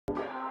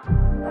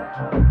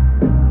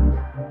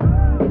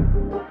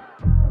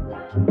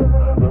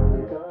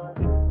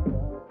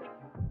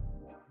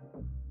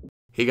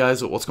Hey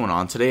guys, what's going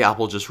on? Today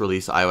Apple just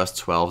released iOS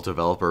 12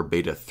 Developer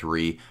Beta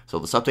 3. So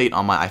this update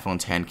on my iPhone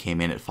 10 came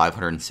in at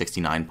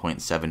 569.7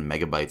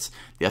 megabytes.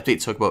 The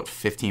update took about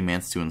 15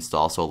 minutes to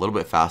install, so a little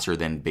bit faster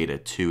than Beta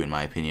 2 in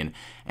my opinion.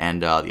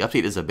 And the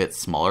update is a bit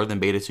smaller than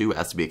Beta 2,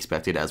 as to be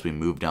expected as we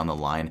move down the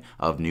line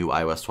of new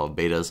iOS 12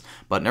 betas.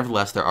 But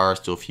nevertheless, there are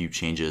still a few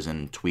changes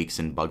and tweaks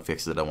and bug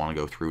fixes that I want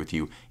to go through with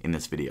you in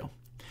this video.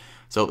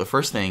 So the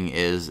first thing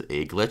is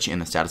a glitch in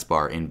the status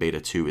bar in Beta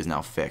 2 is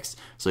now fixed.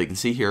 So you can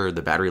see here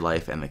the battery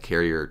life and the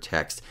carrier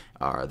text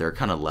they're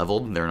kind of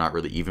leveled. They're not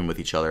really even with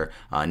each other.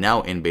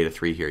 Now in Beta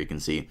 3 here you can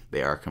see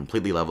they are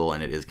completely level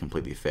and it is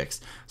completely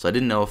fixed. So I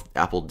didn't know if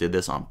Apple did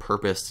this on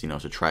purpose,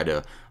 to try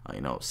to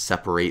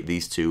separate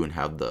these two and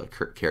have the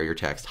carrier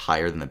text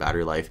higher than the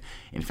battery life.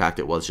 In fact,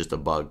 it was just a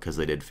bug because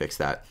they did fix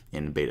that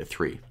in Beta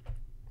 3.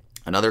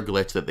 Another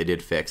glitch that they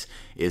did fix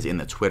is in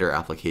the Twitter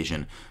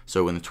application.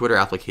 So in the Twitter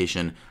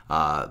application,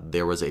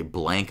 there was a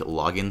blank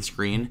login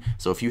screen.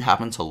 So if you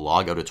happen to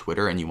log out of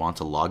Twitter and you want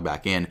to log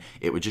back in,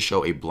 it would just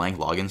show a blank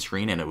login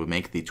screen and it would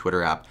make the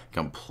Twitter app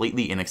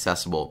completely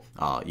inaccessible,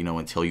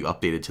 until you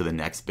updated to the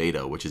next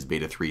beta, which is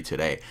Beta 3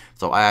 today.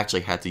 So I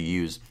actually had to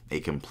use a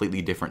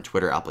completely different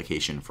Twitter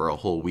application for a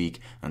whole week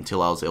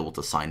until I was able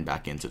to sign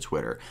back into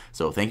Twitter.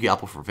 So thank you,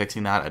 Apple, for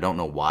fixing that. I don't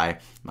know why,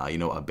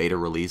 a beta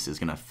release is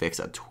going to fix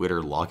a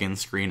Twitter login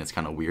screen. It's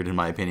kind of weird in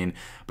my opinion,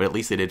 but at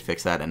least they did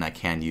fix that and I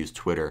can use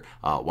Twitter,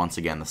 once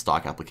again, the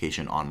stock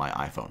application on my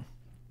iPhone.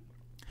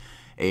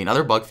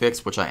 Another bug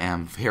fix, which I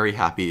am very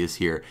happy is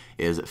here,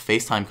 is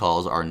FaceTime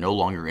calls are no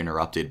longer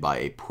interrupted by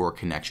a poor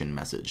connection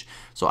message.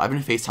 So I've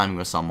been FaceTiming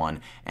with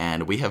someone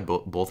and we have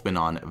both been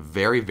on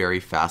very, very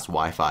fast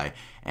Wi-Fi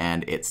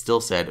and it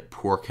still said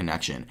poor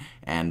connection.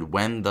 And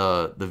when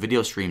the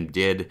video stream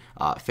did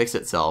fix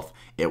itself,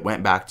 it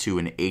went back to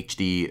an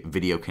HD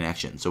video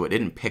connection. So it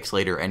didn't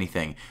pixelate or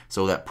anything.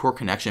 So that poor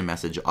connection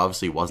message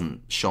obviously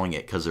wasn't showing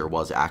it because there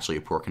was actually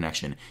a poor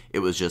connection. It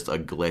was just a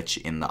glitch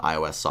in the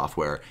iOS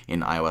software in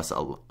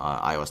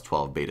iOS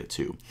 12 Beta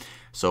 2.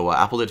 So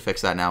Apple did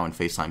fix that now and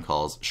FaceTime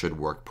calls should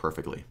work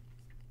perfectly.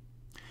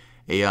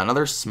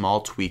 Another small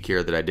tweak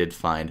here that I did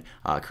find,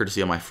 courtesy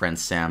of my friend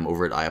Sam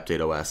over at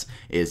iUpdateOS,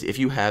 is if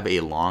you have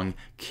a long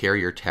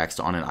carrier text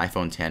on an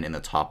iPhone 10 in the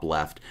top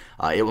left,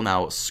 it will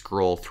now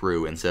scroll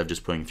through instead of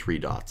just putting 3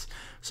 dots.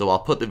 So I'll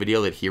put the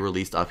video that he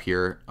released up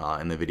here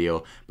in the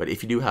video, but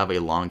if you do have a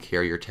long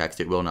carrier text,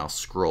 it will now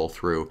scroll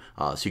through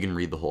so you can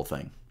read the whole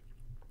thing.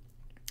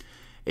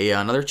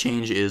 Another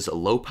change is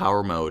low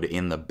power mode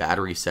in the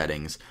battery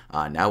settings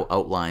now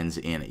outlines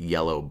in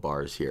yellow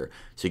bars here.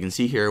 So you can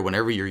see here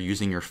whenever you're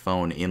using your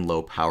phone in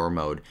low power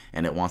mode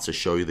and it wants to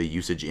show you the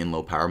usage in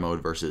low power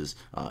mode versus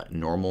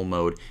normal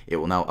mode, it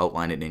will now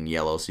outline it in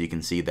yellow so you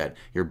can see that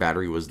your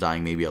battery was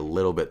dying maybe a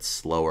little bit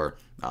slower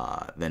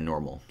than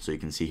normal. So you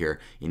can see here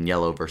in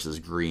yellow versus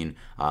green.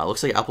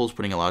 Looks like Apple's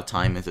putting a lot of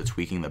time into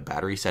tweaking the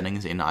battery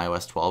settings in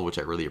iOS 12, which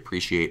I really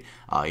appreciate.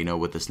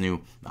 With this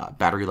new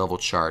battery level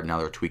chart, now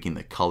they're tweaking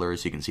the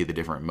colors so you can see the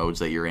different modes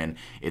that you're in.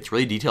 It's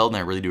really detailed and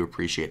I really do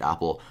appreciate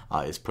Apple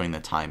is putting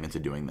the time into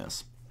doing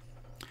this.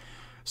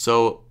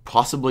 So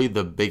possibly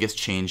the biggest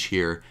change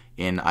here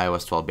in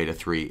iOS 12 Beta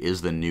 3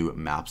 is the new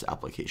Maps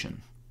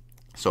application.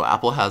 So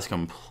Apple has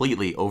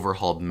completely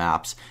overhauled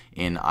Maps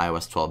in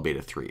iOS 12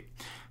 Beta 3.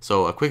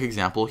 So a quick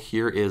example,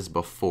 here is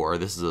before.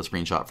 This is a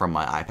screenshot from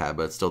my iPad,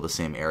 but it's still the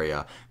same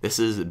area. This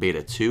is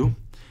Beta 2,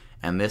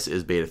 and this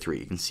is Beta 3.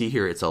 You can see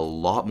here it's a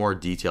lot more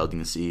detailed. You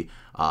can see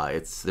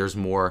there's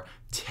more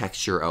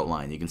texture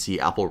outline. You can see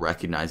Apple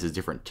recognizes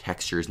different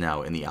textures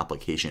now in the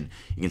application.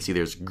 You can see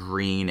there's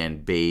green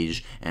and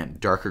beige and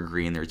darker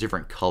green. There's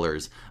different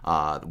colors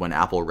when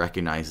Apple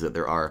recognizes that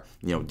there are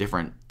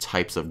different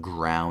types of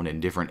ground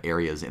and different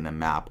areas in the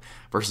map.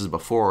 Versus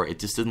before, it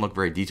just didn't look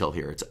very detailed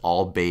here. It's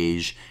all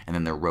beige, and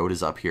then the road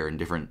is up here and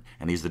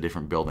these are the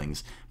different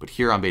buildings. But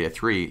here on Beta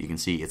 3, you can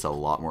see it's a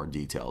lot more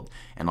detailed.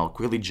 And I'll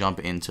quickly jump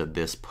into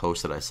this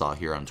post that I saw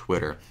here on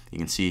Twitter. You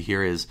can see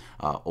here is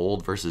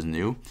old versus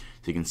new.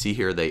 So you can see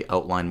here they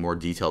outline more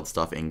detailed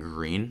stuff in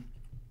green.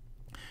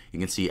 You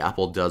can see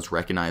Apple does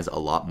recognize a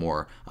lot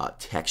more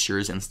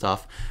textures and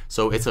stuff.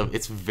 So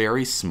it's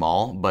very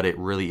small, but it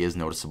really is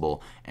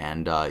noticeable.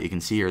 And you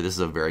can see here, this is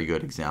a very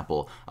good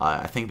example.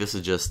 I think this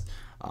is just,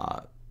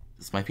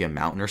 this might be a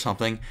mountain or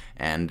something.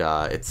 And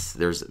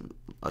there's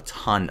a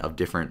ton of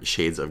different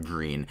shades of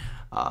green.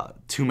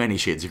 Too many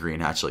shades of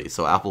green actually.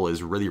 So Apple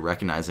is really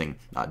recognizing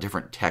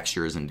different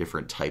textures and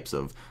different types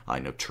of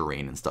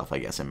terrain and stuff, I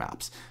guess, in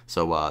Maps.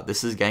 So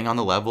this is getting on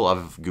the level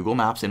of Google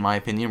Maps in my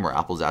opinion, where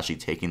Apple's actually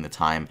taking the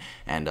time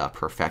and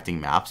perfecting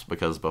Maps,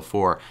 because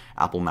before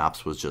Apple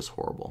Maps was just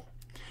horrible.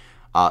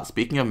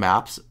 Speaking of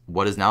Maps,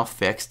 what is now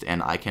fixed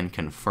and I can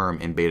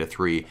confirm in Beta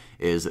 3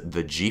 is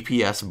the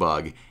GPS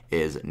bug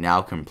is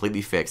now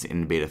completely fixed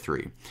in Beta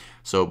 3.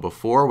 So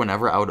before,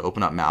 whenever I would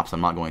open up Maps,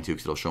 I'm not going to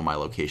because it'll show my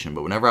location,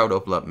 but whenever I would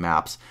open up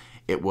Maps,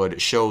 it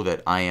would show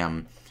that I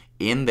am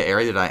in the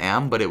area that I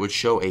am, but it would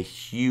show a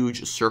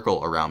huge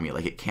circle around me.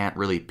 Like, it can't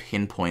really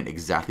pinpoint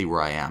exactly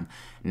where I am.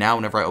 Now,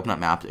 whenever I open up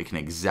Maps, it can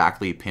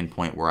exactly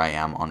pinpoint where I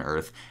am on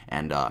Earth,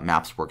 and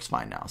Maps works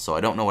fine now. So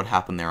I don't know what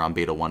happened there on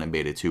Beta 1 and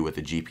Beta 2 with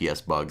the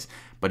GPS bugs,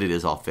 but it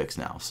is all fixed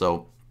now.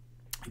 So,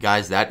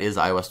 guys, that is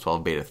iOS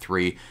 12 Beta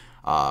 3.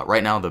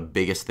 Right now, the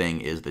biggest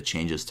thing is the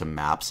changes to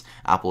Maps.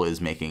 Apple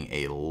is making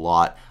a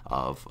lot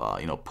of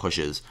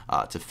pushes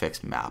to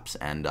fix Maps,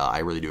 and I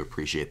really do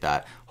appreciate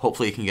that.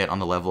 Hopefully, it can get on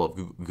the level of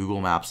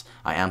Google Maps.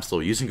 I am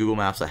still using Google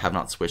Maps. I have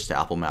not switched to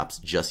Apple Maps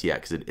just yet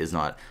because it is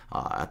not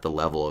at the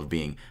level of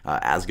being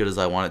as good as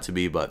I want it to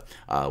be, but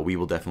we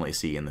will definitely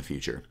see in the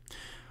future.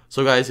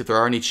 So, guys, if there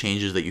are any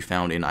changes that you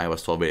found in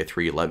iOS 12 Beta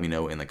 3, let me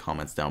know in the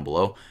comments down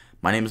below.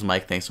 My name is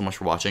Mike. Thanks so much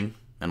for watching,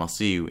 and I'll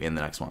see you in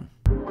the next one.